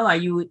as well? Are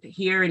you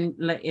here in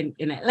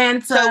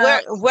Atlanta? So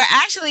we're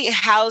actually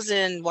housed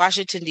in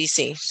Washington,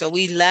 D.C. So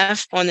we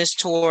left on this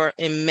tour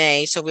in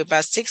May. So we're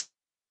about 6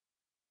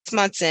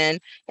 months in,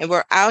 and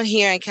we're out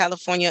here in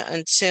California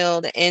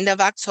until the end of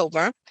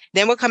October.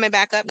 Then we're coming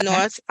back up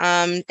north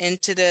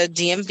into the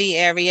DMV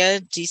area,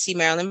 DC,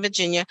 Maryland,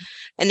 Virginia.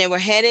 And then we're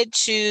headed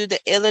to the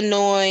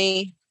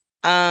Illinois,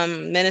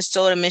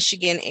 Minnesota,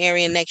 Michigan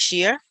area next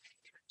year.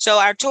 So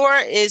our tour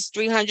is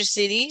 300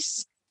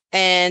 cities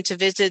and to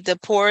visit the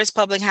poorest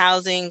public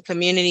housing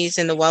communities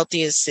in the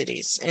wealthiest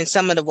cities, and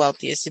some of the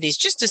wealthiest cities,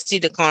 just to see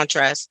the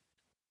contrast.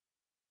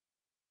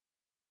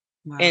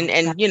 Wow. And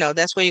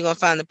that's where you're going to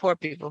find the poor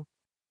people.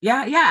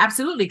 Yeah,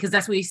 absolutely. Because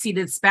that's where you see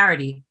the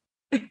disparity.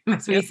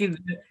 That's where you see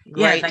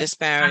great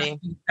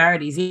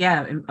disparities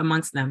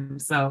amongst them.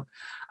 So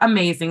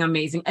amazing.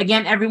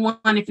 Again, everyone,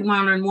 if you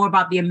want to learn more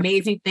about the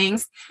amazing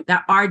things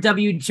that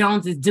R.W.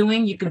 Jones is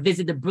doing, you can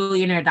visit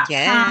thebillionaire.com.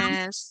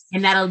 Yes.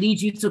 And that'll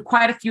lead you to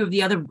quite a few of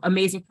the other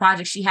amazing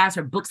projects she has.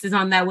 Her books is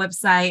on that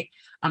website.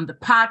 The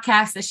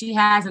podcast that she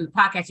has, and the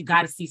podcast, you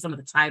got to see some of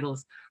the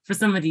titles for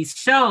some of these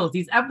shows,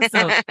 these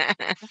episodes.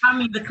 I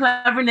mean, the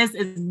cleverness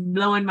is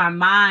blowing my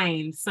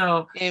mind.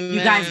 So Amen. You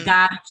guys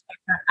got to check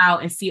her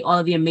out and see all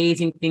of the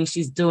amazing things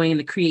she's doing and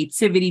the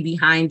creativity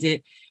behind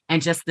it. And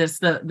just this,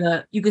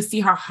 you can see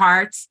her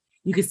heart,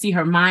 you can see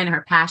her mind, and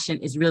her passion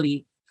is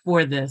really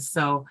for this.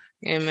 So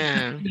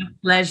amen. It's a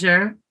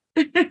pleasure.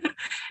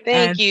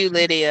 Thank you,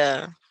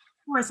 Lydia.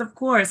 Of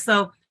course.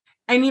 So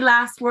any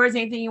last words,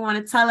 anything you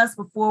want to tell us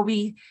before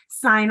we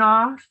sign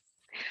off?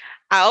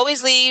 I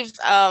always leave,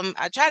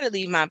 I try to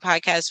leave my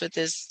podcast with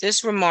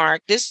this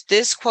remark,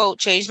 this quote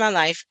changed my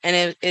life.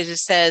 And it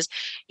says,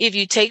 if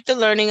you take the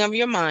learning of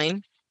your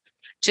mind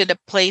to the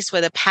place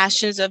where the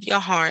passions of your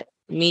heart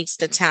meets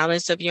the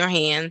talents of your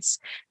hands,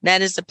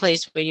 that is the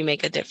place where you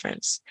make a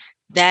difference.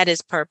 That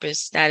is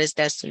purpose. That is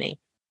destiny.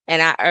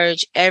 And I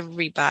urge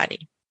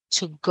everybody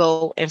to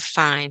go and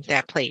find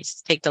that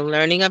place. Take the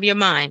learning of your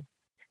mind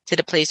to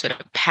the place where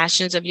the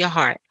passions of your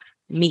heart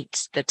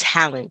meets the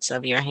talents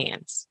of your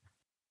hands.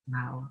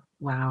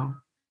 Wow.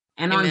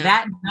 And Amen. On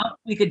that note,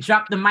 we could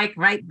drop the mic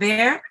right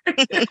there.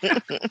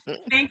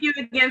 Thank you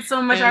again so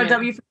much, Amen.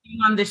 RW, for being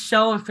on this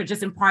show and for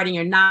just imparting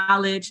your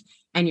knowledge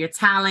and your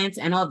talent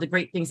and all the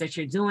great things that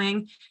you're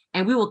doing.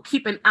 And we will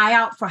keep an eye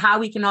out for how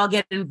we can all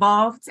get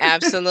involved.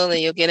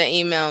 Absolutely. You'll get an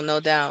email, no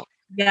doubt.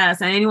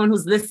 Yes. And anyone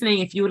who's listening,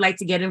 if you would like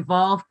to get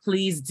involved,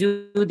 please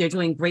do. They're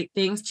doing great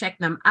things. Check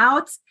them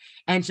out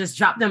and just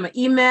drop them an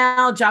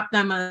email, drop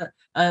them a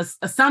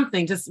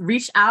something. Just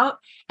reach out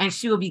and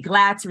she will be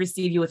glad to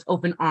receive you with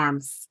open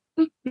arms.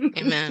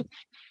 Amen.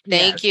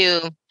 Thank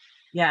you.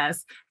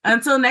 Yes.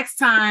 Until next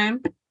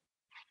time.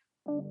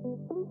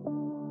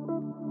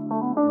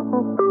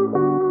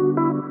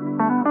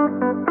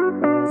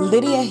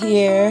 Lydia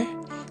here.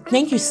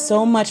 Thank you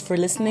so much for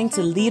listening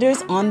to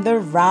Leaders on the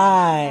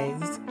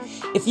Rise.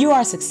 If you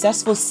are a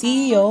successful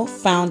CEO,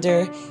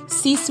 founder,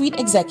 C-suite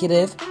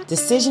executive,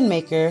 decision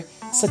maker,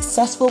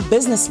 successful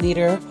business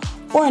leader,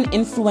 or an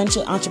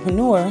influential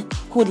entrepreneur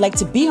who would like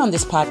to be on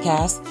this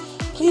podcast,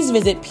 please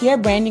visit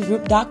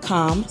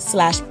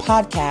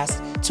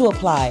pierrebrandinggroup.com/podcast to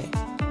apply.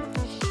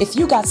 If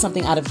you got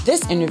something out of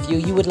this interview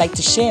you would like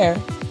to share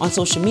on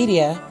social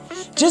media,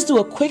 just do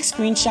a quick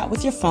screenshot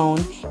with your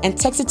phone and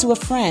text it to a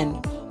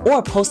friend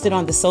or post it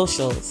on the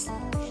socials.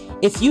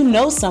 If you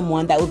know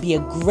someone that would be a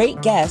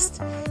great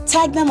guest,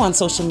 tag them on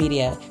social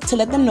media to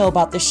let them know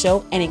about the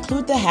show and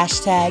include the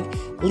hashtag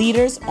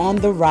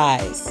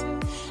LeadersOnTheRise.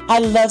 I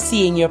love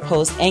seeing your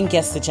posts and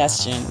guest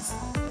suggestions.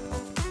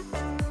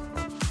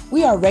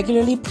 We are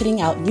regularly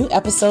putting out new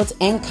episodes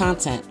and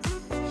content.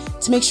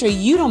 To make sure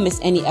you don't miss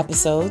any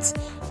episodes,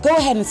 go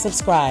ahead and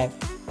subscribe.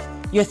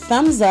 Your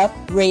thumbs up,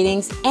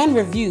 ratings, and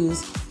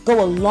reviews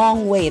go a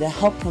long way to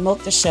help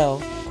promote the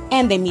show,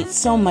 and they mean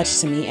so much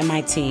to me and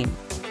my team.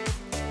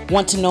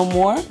 Want to know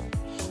more?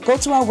 Go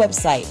to our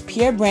website,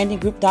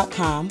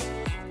 pierrebrandinggroup.com,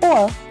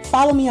 or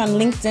follow me on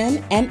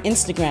LinkedIn and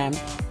Instagram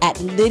at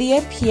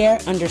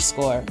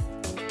LydiaPierre_.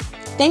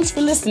 Thanks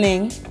for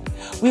listening.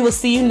 We will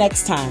see you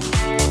next time.